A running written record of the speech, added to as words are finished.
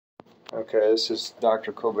Okay, this is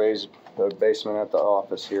Dr. Kobet's basement at the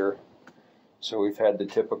office here. So we've had the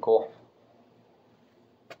typical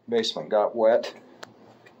basement got wet.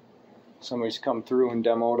 Somebody's come through and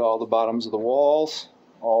demoed all the bottoms of the walls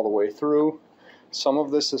all the way through. Some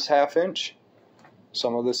of this is 1/2 inch,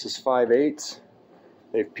 some of this is 5/8.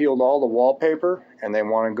 They've peeled all the wallpaper and they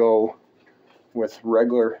want to go with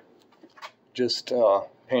regular just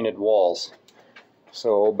painted walls.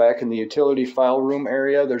 So back in the utility file room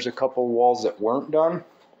area, there's a couple walls that weren't done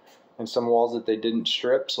and some walls that they didn't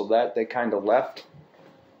strip, so that they kind of left,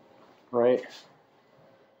 right?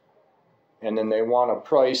 And then they want a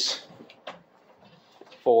price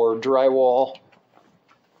for drywall.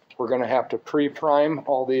 We're going to have to pre-prime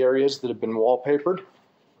all the areas that have been wallpapered.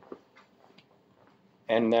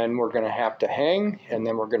 And then we're going to have to hang, and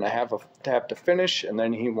then we're going to have to finish, and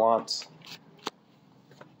then he wants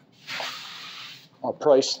a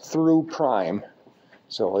price through prime.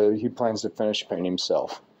 So he plans to finish paint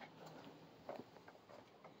himself.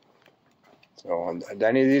 So on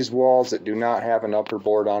any of these walls that do not have an upper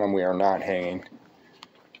board on them, we are not hanging.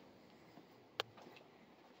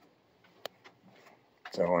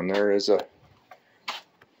 So, and there is a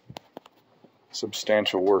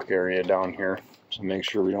substantial work area down here, so make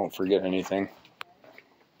sure we don't forget anything.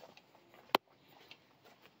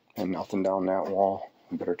 And nothing down that wall.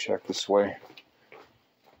 We better check this way.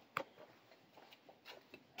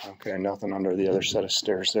 Okay, nothing under the other set of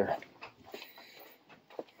stairs there.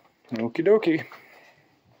 Okie dokie.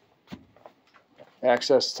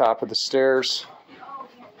 Access top of the stairs.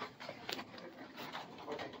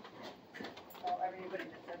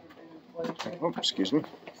 Oh, excuse me.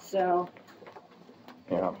 So.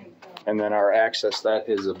 Yeah, and then our access, that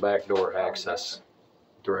is a back door access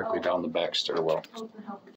directly down the back stairwell.